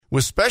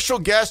with special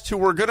guest who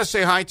we're going to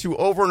say hi to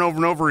over and over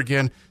and over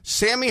again.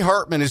 Sammy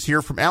Hartman is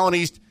here from Allen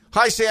East.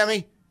 Hi,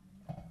 Sammy.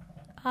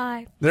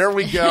 Hi. There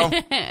we go.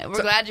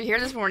 We're glad you're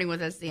here this morning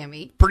with us,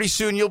 Sammy. Pretty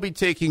soon you'll be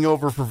taking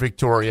over for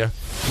Victoria,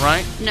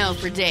 right? No,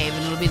 for Dave,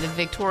 and it'll be the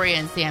Victoria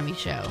and Sammy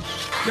show.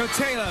 Yo,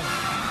 Taylor,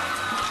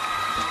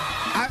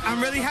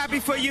 I'm really happy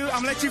for you.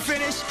 I'm going to let you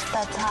finish.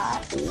 That's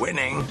hot.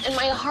 Winning. And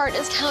my heart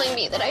is telling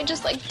me that I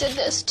just did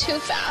this too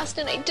fast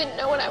and I didn't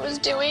know what I was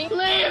doing.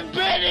 Leave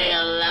Benny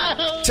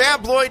alone.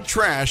 Tabloid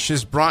Trash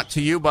is brought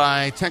to you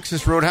by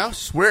Texas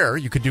Roadhouse, where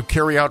you could do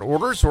carry-out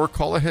orders or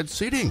call-ahead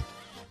seating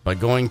by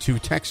going to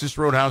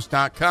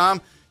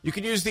TexasRoadhouse.com. You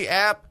can use the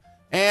app,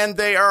 and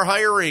they are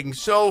hiring.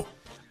 So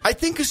I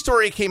think a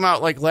story came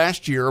out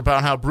last year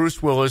about how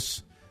Bruce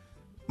Willis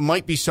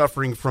might be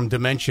suffering from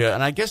dementia,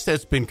 and I guess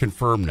that's been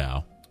confirmed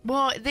now.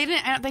 Well, they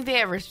didn't. I don't think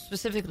they ever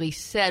specifically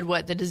said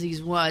what the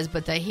disease was,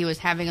 but that he was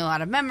having a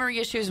lot of memory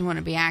issues and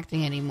wouldn't be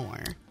acting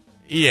anymore.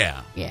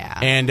 Yeah. Yeah.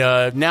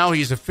 And now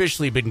he's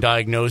officially been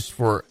diagnosed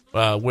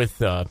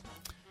with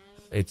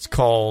it's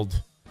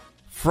called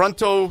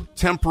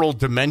frontotemporal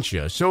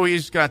dementia. So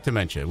he's got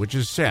dementia, which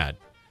is sad.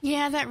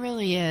 Yeah, that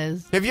really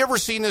is. Have you ever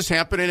seen this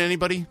happen in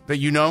anybody that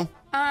you know?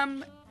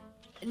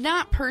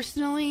 Not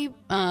personally,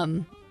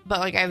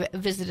 but I've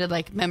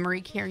visited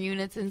memory care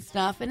units and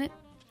stuff, and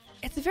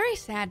it's a very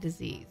sad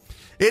disease.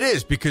 It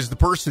is, because the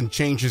person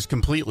changes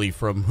completely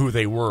from who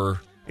they were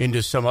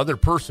into some other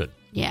person.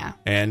 Yeah.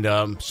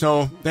 And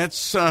so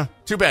that's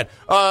too bad.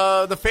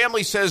 The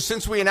family says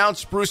since we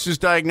announced Bruce's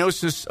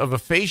diagnosis of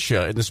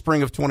aphasia in the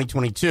spring of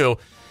 2022,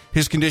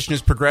 his condition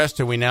has progressed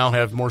and we now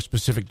have more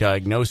specific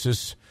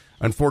diagnosis.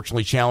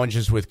 Unfortunately,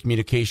 challenges with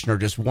communication are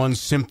just one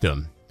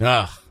symptom.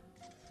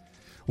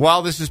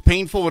 While this is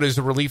painful, it is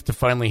a relief to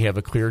finally have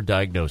a clear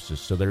diagnosis.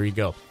 So there you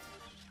go.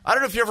 I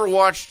don't know if you ever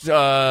watched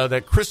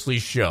that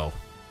Chrisley show.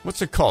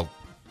 What's it called?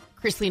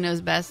 Chrisley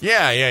Knows Best.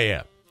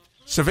 Yeah.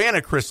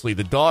 Savannah Chrisley,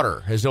 the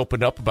daughter, has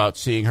opened up about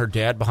seeing her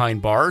dad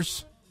behind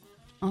bars.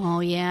 Oh,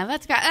 yeah.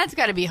 That's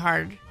got to be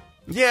hard.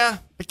 Yeah,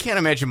 I can't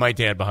imagine my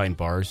dad behind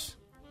bars.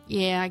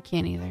 Yeah, I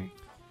can't either.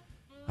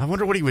 I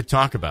wonder what he would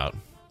talk about.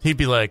 He'd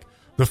be like,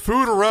 the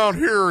food around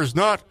here is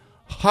not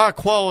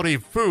high-quality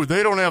food.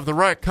 They don't have the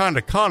right kind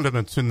of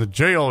condiments in the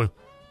jail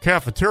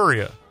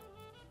cafeteria.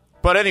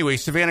 But anyway,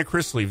 Savannah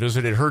Chrisley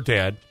visited her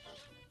dad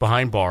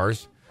behind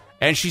bars,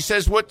 and she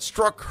says what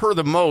struck her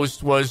the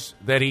most was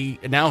that he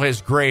now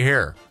has gray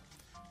hair,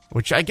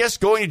 which I guess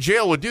going to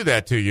jail would do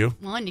that to you.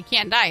 Well, and you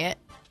can't dye it.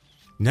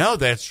 No,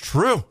 that's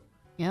true.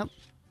 Yep.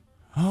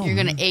 Oh, you're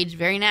going to age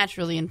very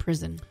naturally in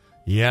prison.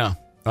 Yeah.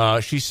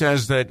 She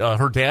says that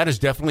her dad has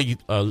definitely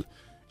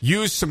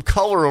used some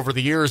color over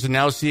the years, and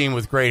now seeing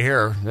with gray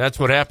hair, that's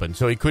what happened.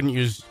 So he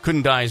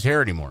couldn't dye his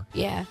hair anymore.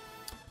 Yeah.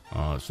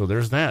 So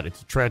there's that.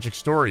 It's a tragic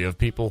story of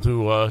people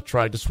who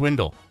tried to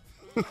swindle.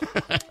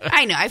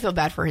 I know. I feel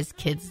bad for his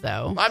kids,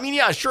 though. I mean,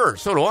 yeah, sure.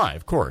 So do I,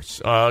 of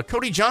course.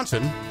 Cody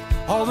Johnson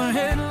All the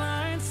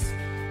headlines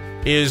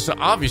is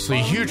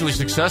obviously hugely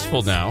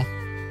successful now.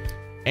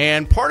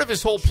 And part of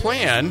his whole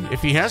plan,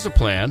 if he has a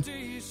plan,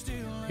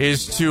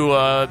 is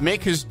to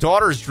make his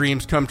daughter's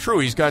dreams come true.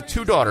 He's got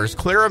two daughters,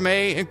 Clara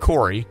May and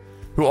Corey,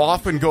 who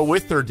often go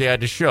with their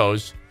dad to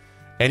shows.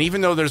 And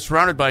even though they're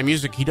surrounded by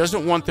music, he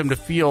doesn't want them to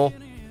feel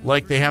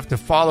like they have to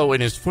follow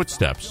in his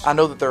footsteps. I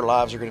know that their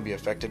lives are going to be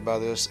affected by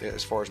this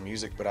as far as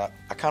music, but I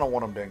kind of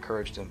want them to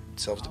encourage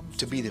themselves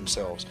to be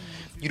themselves.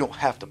 You don't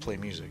have to play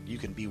music. You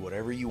can be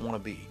whatever you want to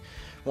be.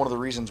 One of the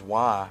reasons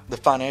why, the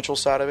financial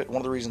side of it, one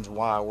of the reasons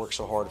why I work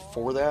so hard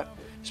for that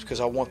is because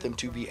I want them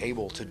to be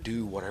able to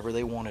do whatever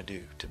they want to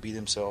do, to be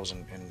themselves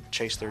and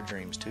chase their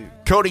dreams too.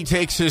 Cody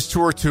takes his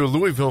tour to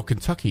Louisville,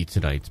 Kentucky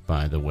tonight,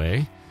 by the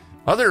way.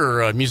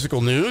 Other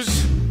musical news.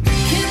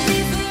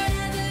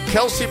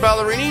 Kelsey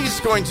Ballerini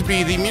is going to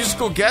be the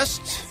musical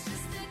guest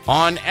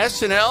on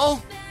SNL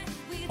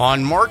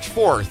on March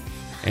 4th,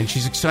 and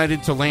she's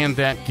excited to land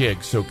that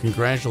gig, so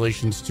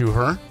congratulations to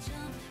her.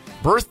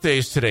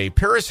 Birthdays today.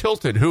 Paris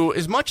Hilton, who,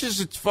 as much as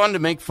it's fun to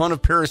make fun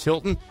of Paris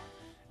Hilton,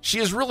 she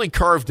has really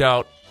carved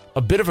out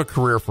a bit of a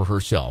career for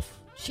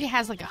herself. She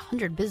has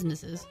 100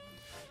 businesses.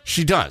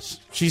 She does.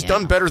 She's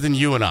done better than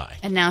you and I.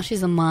 And now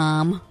she's a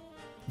mom.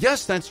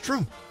 Yes, that's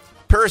true.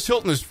 Paris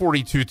Hilton is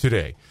 42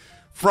 today.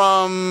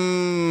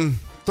 From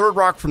Third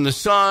Rock from the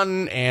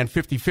Sun and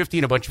 50/50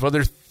 and a bunch of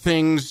other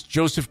things,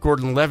 Joseph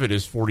Gordon-Levitt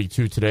is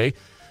 42 today.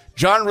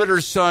 John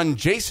Ritter's son,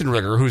 Jason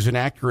Ritter, who's an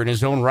actor in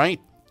his own right,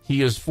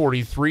 he is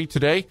 43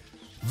 today.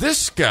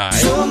 This guy...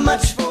 So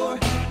much for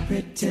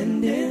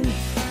pretending.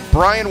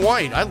 Brian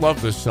White. I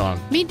love this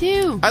song. Me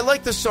too. I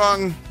like the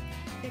song.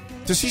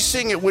 Does he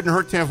sing It Wouldn't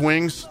Hurt to Have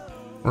Wings?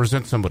 Or is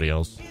that somebody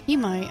else? He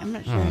might. I'm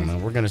not sure. I don't know.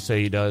 We're going to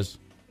say he does.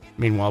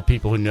 Meanwhile,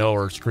 people who know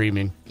are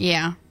screaming.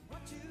 Yeah.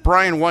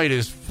 Brian White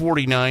is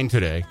 49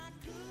 today.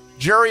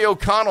 Jerry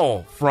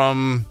O'Connell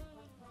from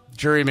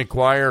Jerry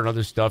Maguire and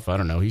other stuff. I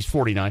don't know. He's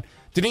 49.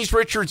 Denise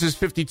Richards is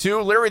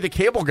 52. Larry the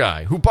Cable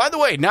Guy, who, by the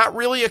way, not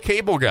really a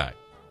cable guy.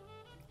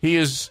 He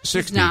is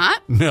 60. He's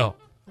not? No.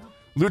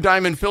 Lou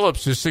Diamond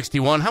Phillips is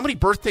 61. How many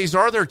birthdays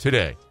are there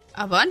today?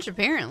 A bunch,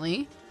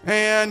 apparently.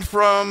 And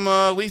from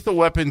Lethal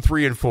Weapon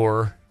 3 and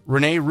 4,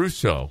 Rene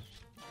Russo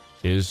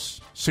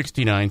is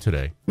 69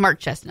 today. Mark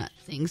Chestnut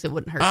sings It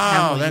Wouldn't Hurt to Oh,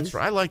 Have Wings. that's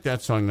right. I like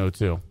that song, though,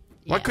 too.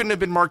 Why Yeah. couldn't it have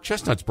been Mark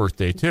Chestnut's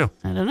birthday, too?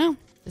 I don't know.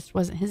 This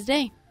wasn't his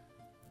day.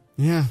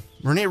 Yeah.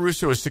 Rene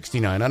Russo is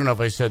 69. I don't know if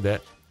I said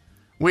that.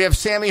 We have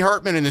Sammy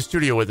Hartman in the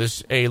studio with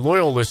us, a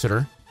loyal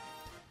listener.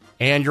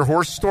 And your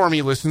horse,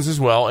 Stormy, listens as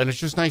well. And it's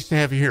just nice to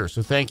have you here.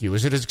 So thank you.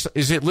 Is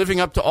it living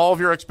up to all of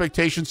your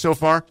expectations so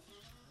far?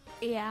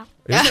 Yeah.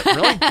 Is it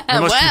really?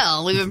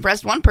 Well, we've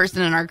impressed one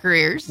person in our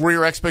careers. Were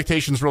your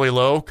expectations really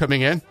low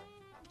coming in?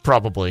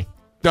 Probably.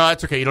 No,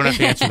 that's okay. You don't have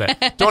to answer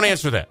that. Don't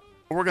answer that.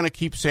 We're going to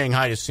keep saying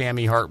hi to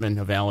Sammy Hartman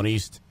of Allen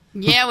East.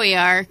 Yeah, we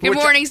are. Good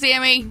morning,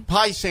 Sammy.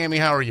 Hi, Sammy.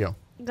 How are you?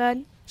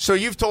 Good. So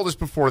you've told us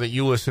before that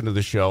you listen to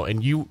the show,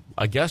 and you,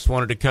 I guess,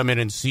 wanted to come in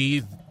and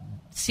see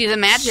See the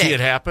magic. it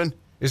happen.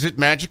 Is it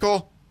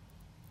magical?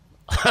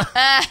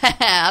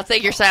 I'll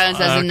take your silence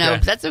as a Okay. no.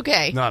 But that's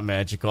okay. Not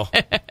magical.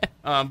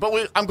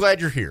 But I'm glad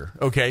you're here.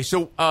 Okay,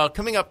 so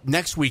coming up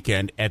next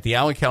weekend at the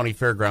Allen County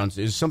Fairgrounds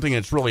is something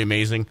that's really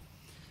amazing.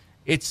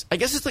 I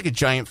guess it's like a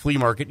giant flea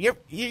market.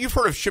 You've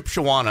heard of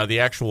Shipshewana, the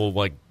actual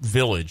like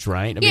village,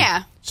 right? I mean,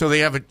 Yeah. So they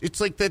have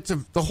it's like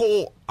the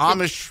whole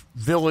Amish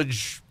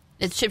village.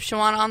 It's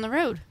Shipshewana on the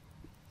road.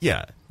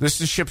 Yeah, this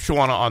is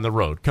Shipshewana on the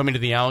road, coming to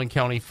the Allen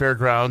County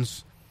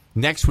Fairgrounds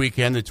next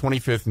weekend, the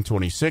 25th and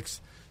 26th.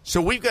 So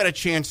we've got a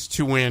chance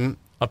to win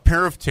a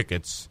pair of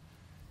tickets,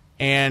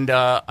 and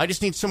I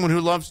just need someone who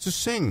loves to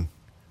sing,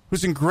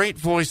 who's in great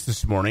voice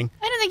this morning.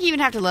 I don't think you even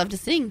have to love to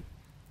sing.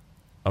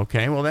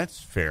 Okay, well, that's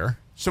fair.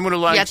 Someone who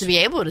likes... You have to be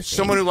able to sing.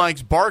 Someone who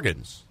likes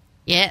bargains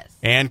Yes.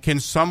 and can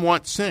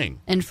somewhat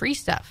sing. And free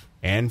stuff.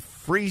 And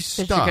free Because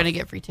stuff. you're going to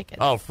get free tickets.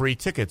 Oh, free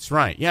tickets,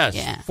 right. Yes.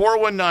 Yeah.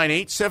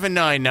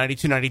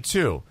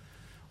 419-879-9292.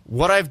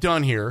 What I've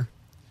done here,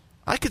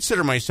 I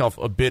consider myself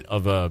a bit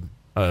of a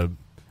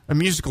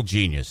musical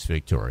genius,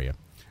 Victoria.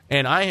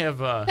 And I have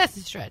That's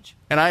a stretch.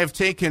 and I have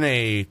taken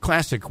a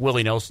classic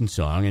Willie Nelson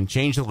song and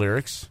changed the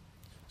lyrics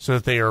so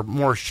that they are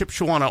more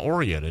Shipshewana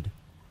oriented,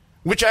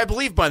 which I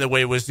believe, by the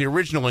way, was the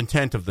original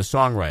intent of the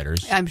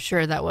songwriters. I'm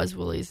sure that was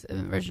Willie's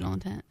original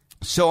intent.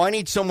 So I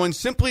need someone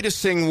simply to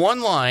sing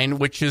one line,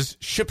 which is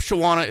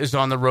Shipshewana is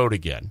on the road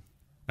again.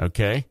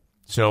 Okay?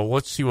 So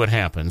let's see what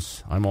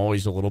happens. I'm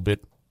always a little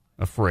bit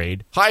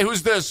afraid. Hi,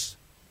 who's this?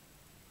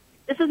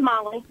 This is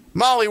Molly.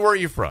 Molly, where are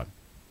you from?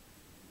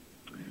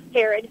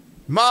 Herod.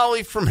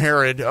 Molly from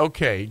Herod.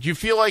 Okay. Do you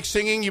feel like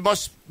singing? You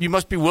must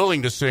be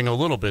willing to sing a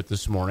little bit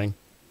this morning.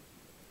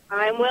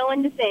 I'm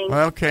willing to sing.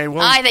 Okay.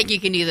 Well, I think you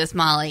can do this,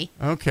 Molly.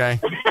 okay.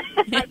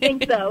 I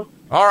think so.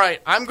 All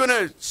right. I'm going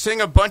to sing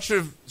a bunch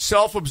of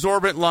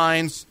self-absorbent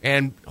lines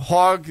and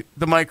hog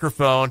the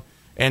microphone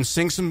and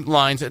sing some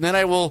lines, and then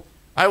I will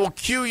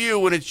cue you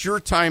when it's your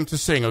time to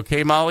sing.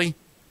 Okay, Molly?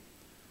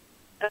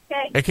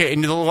 Okay. Okay.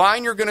 And the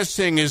line you're going to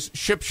sing is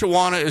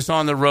Shipshewana is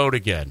on the road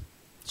again.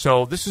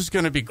 So this is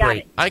going to be Got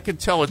great. it. I can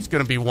tell it's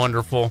going to be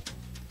wonderful.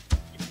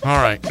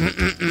 All right.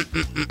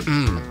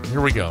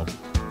 Here we go.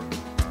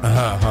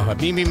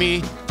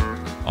 Me.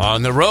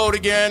 On the road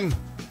again.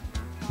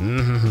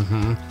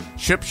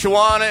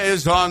 Shipshewana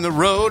is on the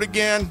road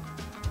again.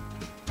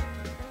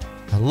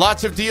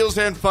 Lots of deals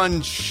and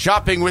fun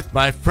shopping with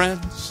my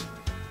friends.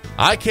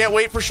 I can't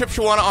wait for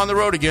Shipshewana on the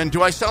road again.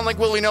 Do I sound like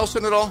Willie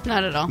Nelson at all?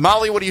 Not at all.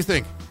 Molly, what do you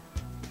think?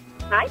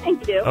 I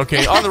think you do.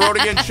 Okay, on the road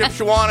again.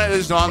 Shipshewana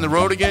is on the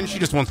road again. She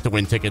just wants to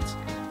win tickets.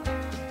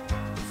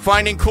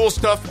 Finding cool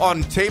stuff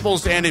on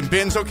tables and in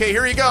bins. Okay,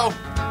 here you go.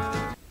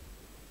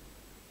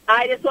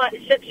 I just want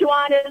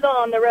Shipshewana is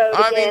on the road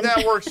I again. mean,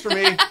 that works for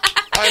me. I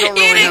don't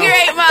You really did know.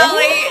 great,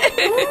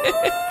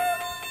 Molly.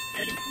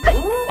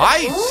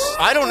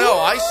 I don't know.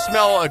 I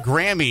smell a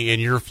Grammy in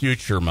your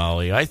future,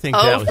 Molly. I think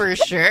that Oh, was, for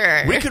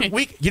sure.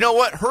 you know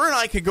what? Her and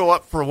I could go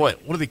up for what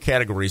are the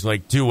categories?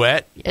 Like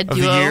duet A of the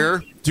duo?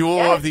 year,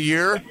 duo of the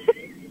year,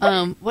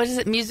 What is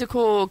it?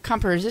 Musical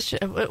composition?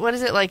 What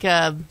is it like?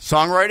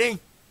 songwriting.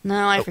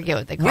 No, I forget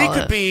what they call We it.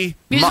 could be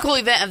Musical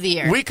event of the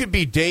year. We could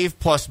be Dave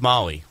plus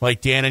Molly,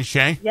 like Dan and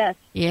Shay. Yes.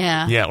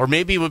 Yeah. Yeah, or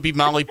maybe it would be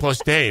Molly plus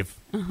Dave.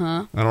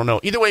 I don't know.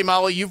 Either way,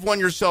 Molly, you've won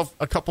yourself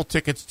a couple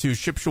tickets to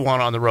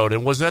Shipshewana on the road.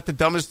 And was that the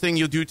dumbest thing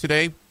you'll do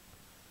today?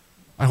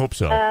 I hope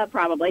so.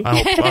 Probably. I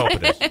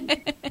hope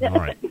it is. All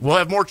right. We'll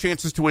have more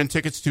chances to win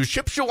tickets to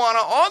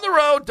Shipshewana on the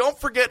road. Don't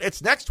forget,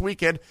 it's next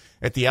weekend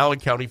at the Allen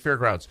County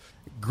Fairgrounds.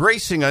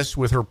 Gracing us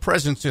with her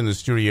presence in the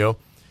studio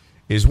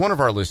is one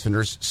of our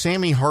listeners,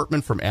 Sammy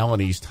Hartman from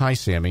Allen East. Hi,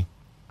 Sammy.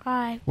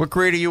 Hi. What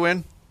grade are you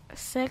in?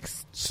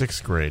 6.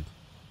 6th grade.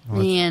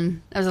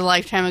 Man, that was a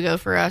lifetime ago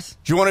for us.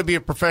 Do you want to be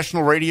a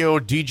professional radio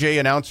DJ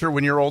announcer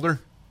when you're older?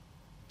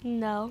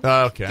 No.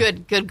 Okay.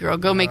 Good girl.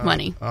 Go make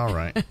money. All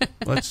right.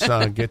 Let's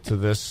get to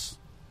this.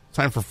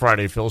 Time for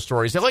Friday Phil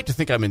Stories. I like to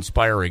think I'm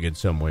inspiring in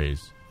some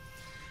ways.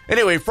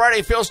 Anyway,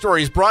 Friday Phil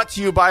Stories brought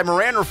to you by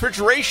Moran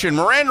Refrigeration.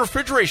 Moran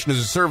Refrigeration is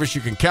a service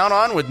you can count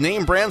on with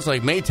name brands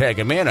like Maytag,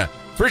 Amana,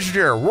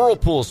 Frigidaire,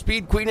 Whirlpool,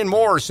 Speed Queen, and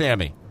more,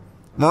 Sammy.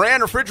 Moran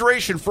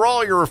Refrigeration for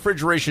all your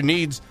refrigeration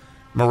needs.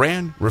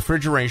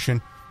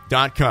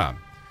 MoranRefrigeration.com.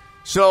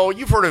 So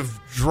you've heard of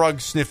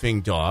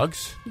drug-sniffing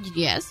dogs.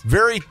 Yes.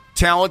 Very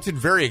talented,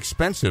 very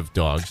expensive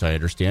dogs, I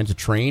understand, to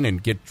train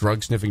and get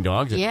drug-sniffing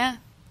dogs. Yeah.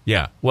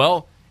 Yeah.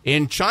 Well,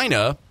 in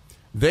China,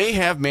 they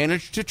have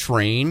managed to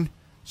train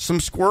some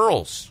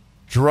squirrels,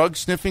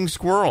 drug-sniffing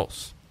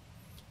squirrels,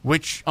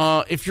 which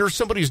if you're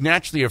somebody who's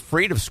naturally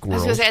afraid of I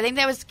squirrels. was going to say, I think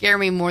that would scare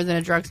me more than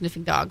a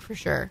drug-sniffing dog, for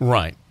sure.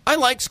 Right. I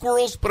like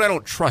squirrels, but I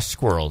don't trust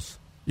squirrels,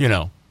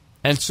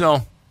 And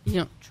so. You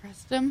don't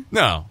trust them?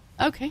 No.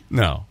 Okay.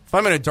 No. If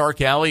I'm in a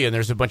dark alley and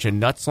there's a bunch of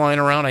nuts lying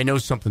around, I know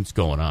something's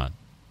going on.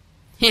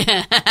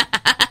 Yeah.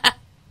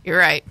 You're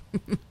right.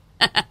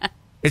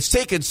 It's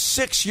taken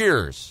 6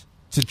 years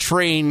to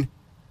train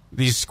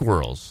these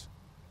squirrels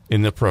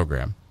in the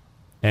program.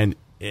 And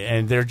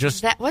they're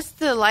just... What's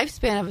the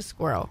lifespan of a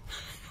squirrel?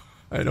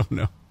 I don't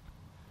know.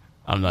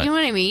 I'm not... You know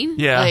what I mean?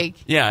 Yeah.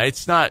 Yeah,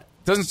 it's not...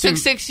 Doesn't seem...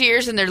 Took 6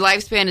 years and their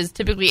lifespan is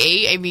typically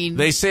 8. I mean...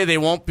 They say they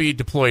won't be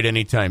deployed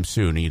anytime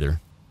soon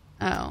either.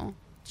 Oh.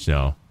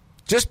 So,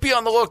 just be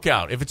on the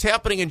lookout. If it's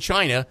happening in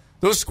China,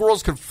 those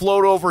squirrels could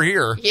float over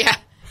here. Yeah.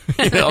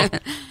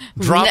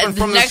 Dropping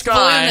from the next sky.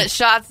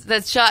 balloon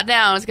that's shot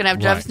down is going to have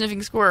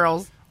drug-sniffing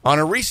squirrels. On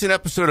a recent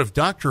episode of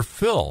Dr.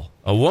 Phil,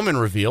 a woman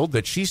revealed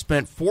that she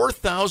spent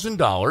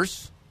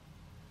 $4,000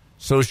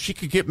 so she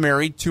could get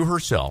married to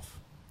herself.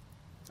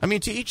 I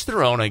mean, to each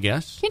their own, I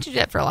guess. Can't you do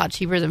that for a lot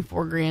cheaper than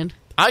 $4,000?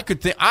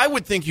 I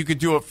would think you could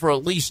do it for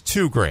at least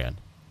 $2,000.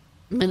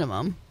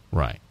 Minimum.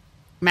 Right.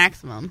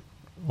 Maximum.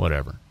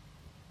 Whatever.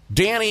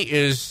 Danny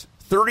is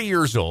 30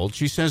 years old.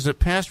 She says that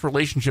past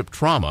relationship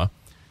trauma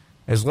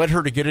has led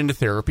her to get into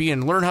therapy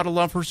and learn how to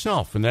love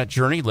herself. And that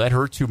journey led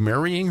her to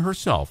marrying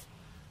herself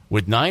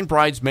with 9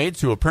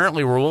 bridesmaids who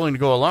apparently were willing to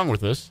go along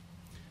with this.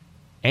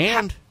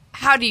 And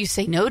how do you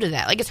say no to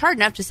that? Like, it's hard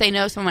enough to say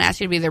no if someone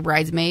asks you to be their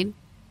bridesmaid.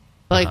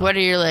 But, like, what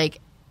are you like,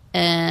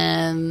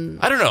 I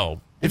don't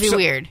know. It'd be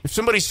weird. If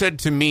somebody said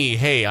to me,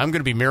 hey, I'm going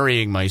to be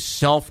marrying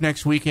myself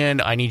next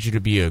weekend, I need you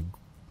to be a,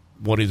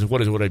 what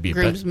would I be?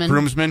 Groomsman.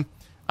 Groomsman.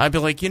 I'd be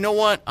like, you know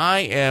what? I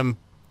am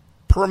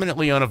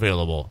permanently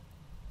unavailable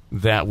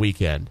that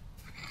weekend.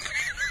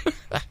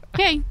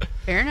 Okay,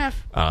 fair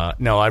enough.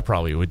 No, I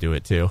probably would do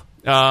it too.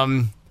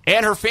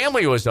 And her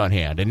family was on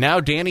hand. And now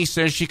Danny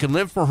says she can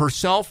live for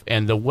herself,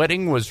 and the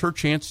wedding was her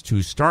chance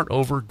to start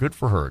over. Good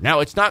for her.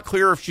 Now, it's not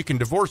clear if she can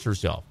divorce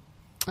herself.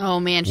 Oh,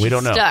 man, she's We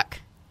don't know. stuck.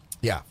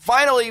 Yeah.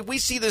 Finally, we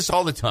see this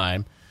all the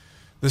time,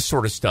 this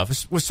sort of stuff.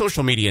 With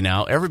social media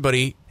now,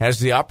 everybody has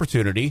the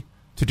opportunity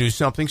to do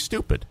something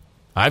stupid.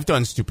 I've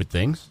done stupid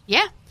things.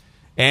 Yeah.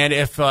 And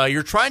if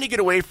you're trying to get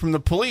away from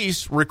the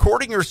police,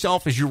 recording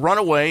yourself as you run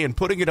away and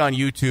putting it on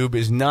YouTube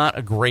is not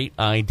a great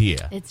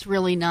idea. It's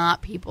really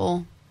not,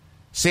 people.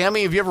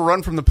 Sammy, have you ever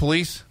run from the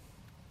police?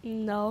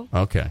 No.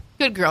 Okay.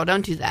 Good girl,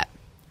 don't do that.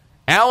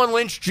 Alan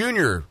Lynch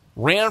Jr.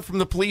 ran from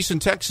the police in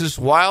Texas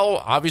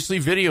while obviously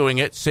videoing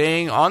it,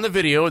 saying on the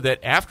video that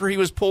after he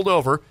was pulled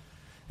over,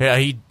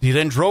 he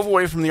then drove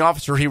away from the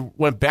officer. He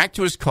went back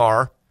to his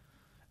car.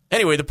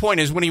 Anyway, the point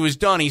is, when he was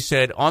done, he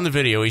said on the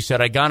video, he said,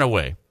 I got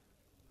away.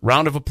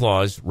 Round of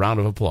applause,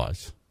 round of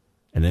applause.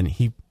 And then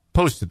he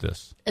posted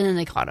this. And then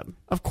they caught him.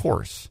 Of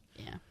course.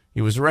 Yeah. He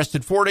was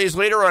arrested 4 days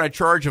later on a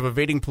charge of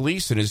evading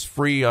police and is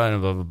free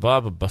on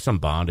some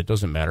bond. It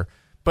doesn't matter.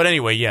 But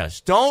anyway,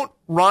 yes, don't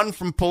run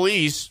from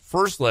police,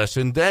 first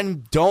lesson,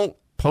 then don't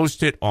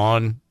post it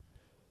on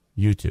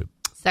YouTube.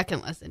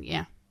 Second lesson,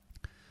 yeah.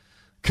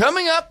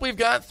 Coming up, we've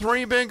got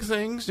 3 big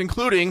things,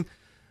 including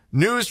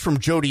news from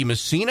Jody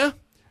Messina,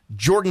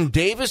 Jordan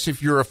Davis.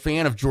 If you're a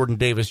fan of Jordan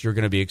Davis, you're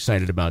going to be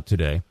excited about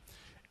today.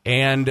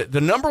 And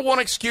the number one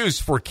excuse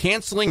for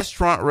canceling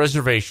restaurant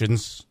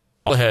reservations,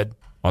 all ahead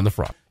on the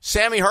front.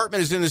 Sammy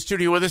Hartman is in the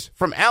studio with us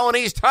from Allen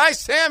East. Hi,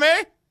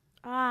 Sammy.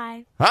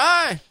 Hi.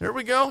 Hi. There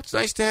we go. It's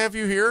nice to have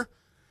you here.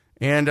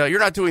 And you're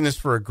not doing this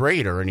for a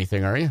grade or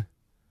anything, are you?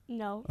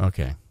 No.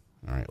 Okay.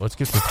 All right. Let's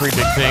get to 3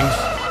 big things.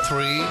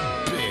 3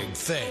 big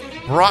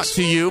things. Brought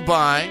to you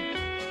by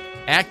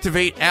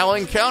Activate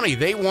Allen County.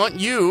 They want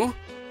you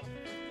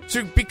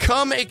to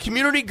become a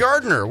community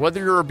gardener.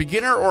 Whether you're a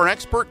beginner or an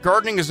expert,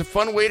 gardening is a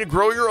fun way to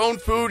grow your own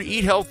food,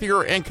 eat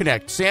healthier, and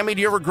connect. Sammy,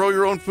 do you ever grow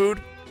your own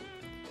food?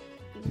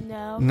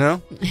 No.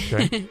 No?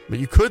 Okay. But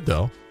you could,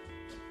 though.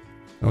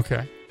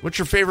 Okay. What's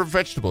your favorite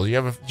vegetable?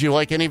 Do you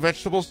like any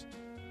vegetables?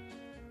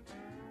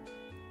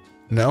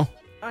 No?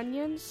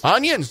 Onions?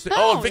 Onions.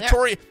 Oh,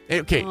 Victoria.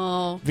 Okay.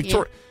 Oh,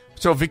 Victoria.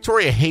 So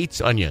Victoria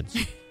hates onions.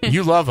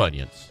 You love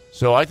onions.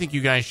 So I think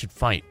you guys should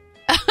fight.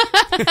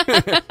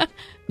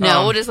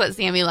 No, we'll just let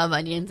Sammy love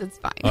onions. It's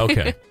fine.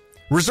 Okay.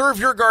 Reserve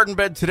your garden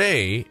bed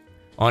today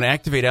on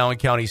Activate Allen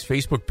County's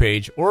Facebook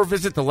page or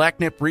visit the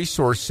LACNIP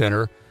Resource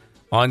Center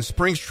on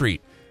Spring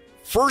Street.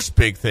 First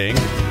big thing.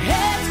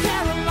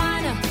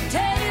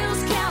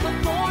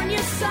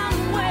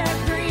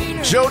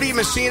 Jody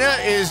Messina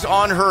is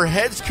on her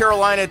Heads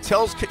Carolina,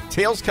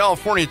 Tails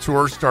California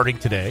tour starting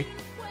today.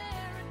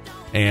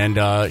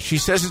 And she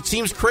says it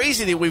seems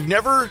crazy that we've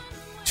never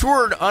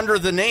toured under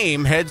the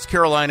name Heads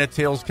Carolina,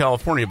 Tails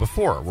California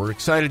before. We're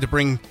excited to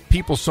bring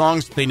people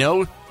songs that they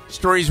know,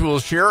 stories we'll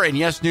share, and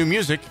yes, new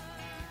music.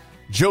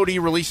 Jody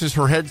releases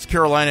her Heads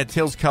Carolina,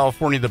 Tails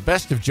California, the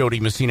Best of Jody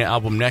Messina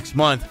album next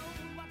month.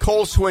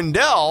 Cole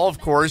Swindell,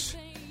 of course,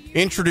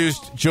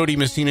 introduced Jody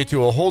Messina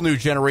to a whole new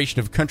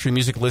generation of country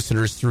music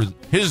listeners through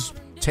his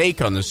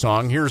take on the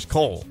song. Here's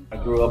Cole. I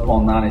grew up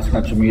on 90s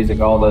country music,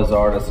 all those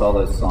artists, all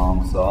those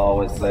songs, so I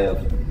always say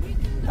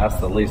that's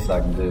the least I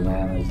can do,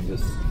 man, is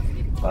just,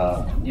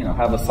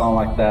 have a song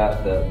like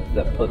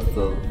that puts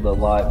the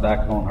light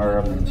back on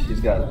her. I mean, she's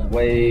got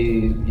way,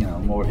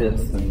 more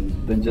hits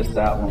than just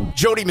that one.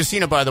 Jody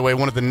Messina, by the way,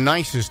 one of the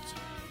nicest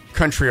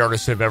country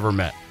artists I've ever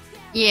met.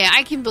 Yeah,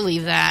 I can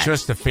believe that.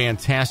 Just a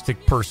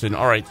fantastic person.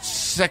 All right,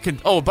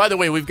 second. Oh, by the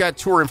way, we've got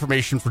tour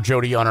information for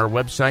Jody on our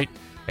website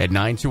at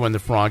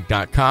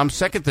 921thefrog.com.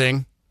 Second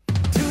thing,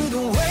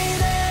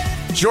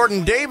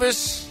 Jordan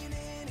Davis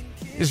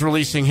is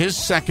releasing his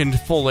second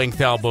full-length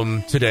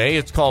album today.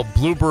 It's called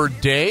Bluebird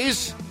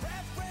Days.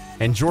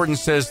 And Jordan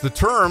says the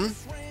term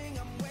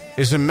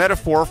is a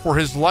metaphor for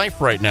his life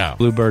right now.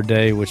 Bluebird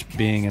Day, which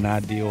being an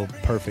ideal,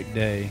 perfect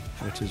day,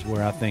 which is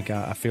where I think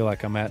I feel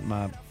like I'm at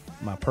my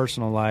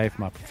personal life,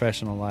 my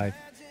professional life,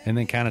 and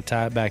then kind of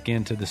tie it back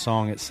into the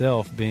song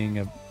itself being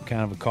a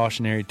kind of a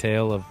cautionary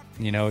tale of,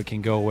 it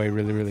can go away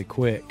really, really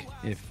quick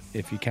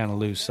if you kind of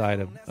lose sight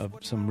of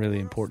some really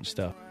important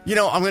stuff.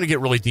 I'm going to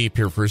get really deep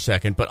here for a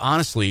second, but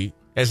honestly,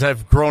 as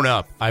I've grown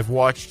up, I've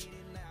watched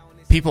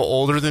people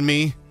older than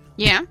me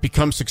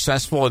become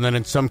successful, and then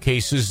in some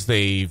cases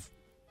they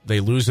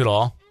lose it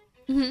all.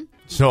 Mm-hmm.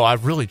 So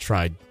I've really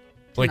tried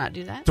not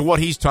do that. To what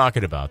he's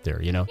talking about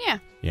there, Yeah.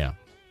 Yeah.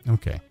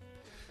 Okay.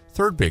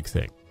 Third big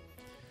thing.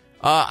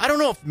 I don't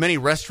know if many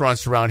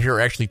restaurants around here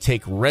actually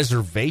take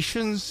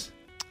reservations.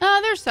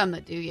 There's some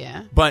that do,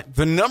 yeah. But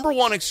the number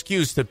one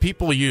excuse that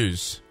people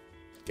use,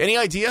 any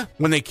idea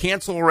when they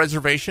cancel a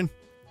reservation?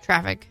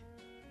 Traffic.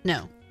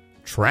 No.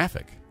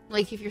 Traffic?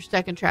 Like if you're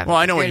stuck in traffic. Well,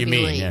 I know what you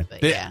mean.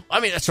 Late, yeah. I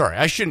mean, sorry.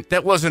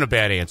 That wasn't a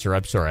bad answer.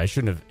 I'm sorry. I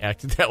shouldn't have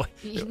acted that way.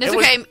 That's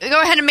okay.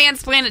 Go ahead and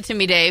mansplain it to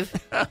me, Dave.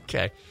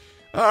 Okay.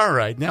 All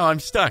right. Now I'm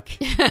stuck.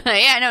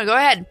 Yeah, no, go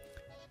ahead.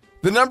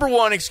 The number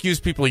one excuse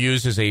people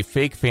use is a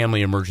fake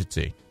family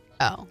emergency.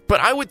 Oh. But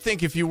I would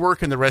think if you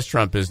work in the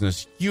restaurant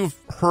business, you've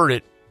heard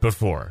it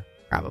before.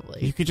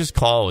 Probably. You could just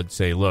call and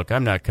say, look,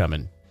 I'm not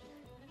coming.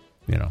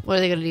 What are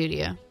they going to do to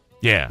you?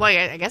 Yeah. Well,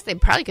 I guess they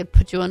probably could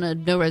put you on a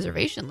no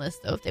reservation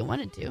list, though, if they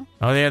wanted to.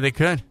 Oh, yeah, they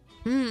could.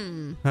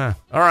 Huh.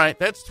 All right.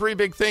 That's three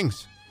big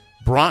things.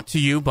 Brought to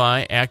you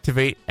by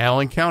Activate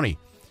Allen County.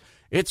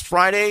 It's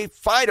Friday,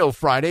 Fido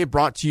Friday,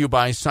 brought to you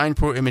by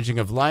Signpro Imaging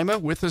of Lima.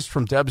 With us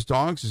from Deb's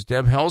Dogs is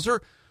Deb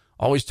Helzer,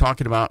 always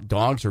talking about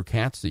dogs or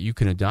cats that you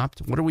can adopt.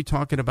 What are we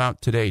talking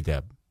about today,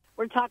 Deb?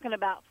 We're talking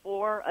about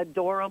 4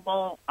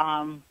 adorable,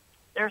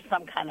 there's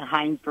some kind of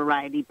Heinz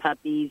variety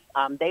puppies.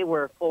 They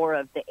were 4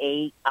 of the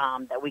 8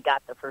 that we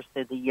got the first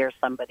of the year.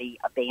 Somebody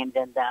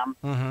abandoned them.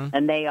 Mm-hmm.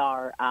 And they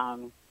are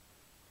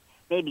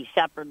maybe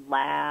Shepherd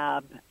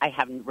Lab. I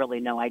have really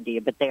no idea,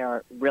 but they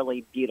are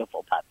really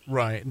beautiful puppies.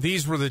 Right.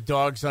 These were the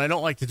dogs, and I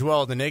don't like to dwell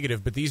on the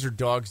negative, but these are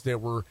dogs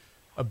that were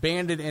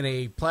abandoned in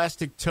a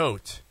plastic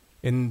tote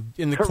in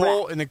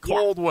the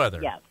cold weather.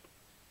 Yes.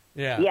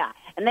 Yeah. Yeah.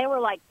 And they were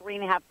like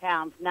 3.5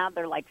 pounds. Now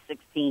they're like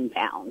 16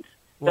 pounds.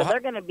 Well, so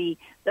they're going to be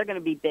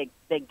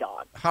big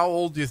dogs. How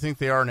old do you think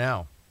they are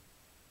now?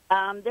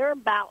 They're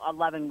about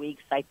 11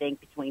 weeks, I think,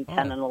 between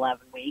 10 and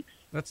 11 weeks.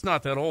 That's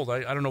not that old.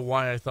 I don't know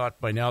why I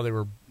thought by now they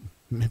were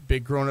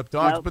big grown-up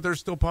dogs, but they're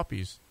still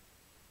puppies.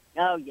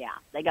 Oh, yeah.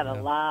 They got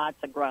a lot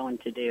of growing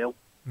to do.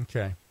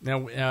 Okay. Now,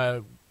 we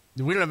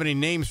don't have any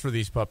names for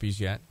these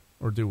puppies yet,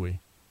 or do we?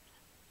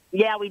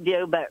 Yeah, we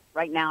do, but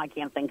right now I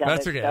can't think of it.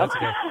 That's okay. So. That's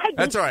okay.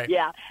 That's all right.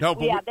 Yeah. No,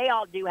 but they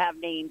all do have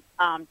names.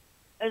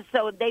 And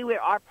so they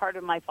are part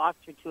of my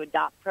foster to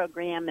adopt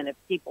program, and if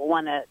people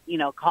want to,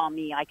 call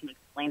me, I can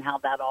explain how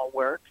that all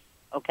works.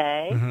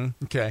 Okay. Mm-hmm.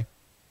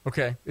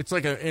 Okay. It's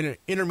like an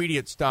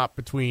intermediate stop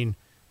between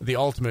the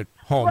ultimate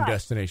home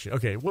destination.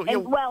 Okay. Well,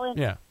 and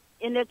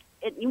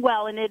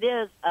it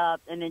is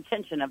an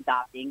intention of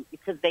adopting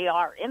because they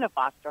are in a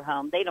foster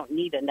home. They don't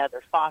need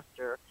another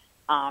foster.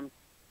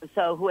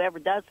 So whoever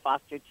does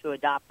foster to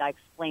adopt, I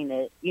explain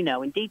it,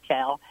 in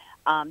detail.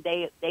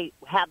 They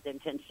have the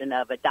intention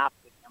of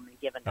adopting them and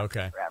giving them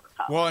forever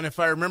home. Well, and if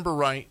I remember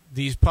right,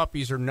 these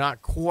puppies are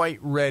not quite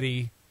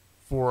ready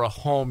for a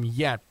home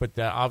yet, but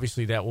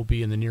obviously that will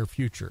be in the near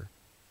future.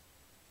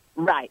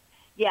 Right.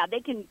 Yeah, they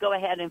can go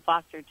ahead and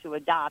foster to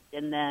adopt,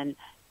 and then,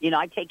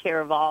 I take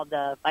care of all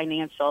the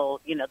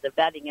financial, the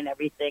vetting and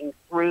everything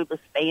through the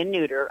spay and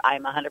neuter.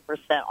 I'm 100%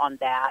 on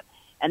that.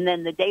 And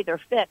then the day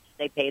they're fixed,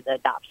 they pay the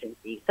adoption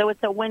fee. So it's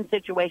a win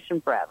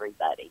situation for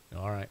everybody.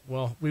 All right.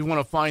 Well, we want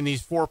to find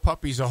these 4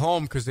 puppies a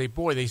home because they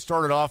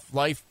started off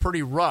life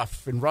pretty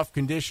rough, in rough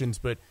conditions,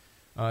 but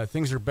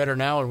things are better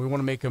now, and we want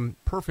to make them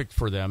perfect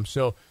for them.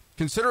 So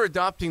consider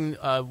adopting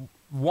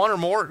one or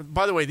more.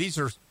 By the way,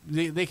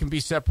 they can be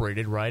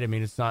separated, right? I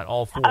mean, it's not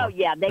all 4. Oh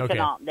yeah, they can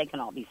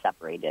all be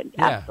separated.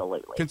 Yeah.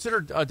 Absolutely.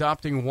 Consider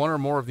adopting one or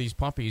more of these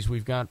puppies.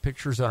 We've got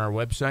pictures on our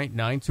website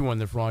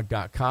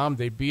 921thefrog.com.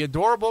 They'd be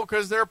adorable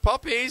because they're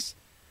puppies,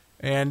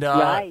 And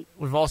Right.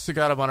 we've also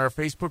got him on our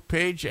Facebook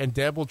page, and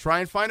Deb will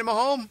try and find him a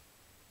home.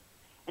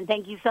 And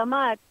thank you so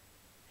much.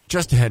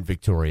 Just ahead,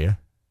 Victoria,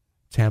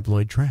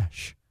 tabloid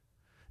trash.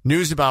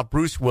 News about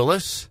Bruce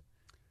Willis.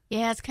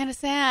 Yeah, it's kind of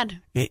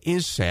sad. It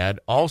is sad.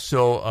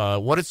 Also,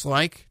 what it's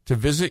like to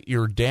visit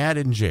your dad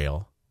in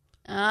jail.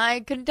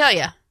 I couldn't tell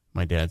you.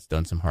 My dad's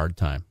done some hard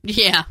time.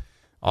 Yeah.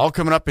 All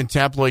coming up in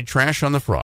tabloid trash on the Frog.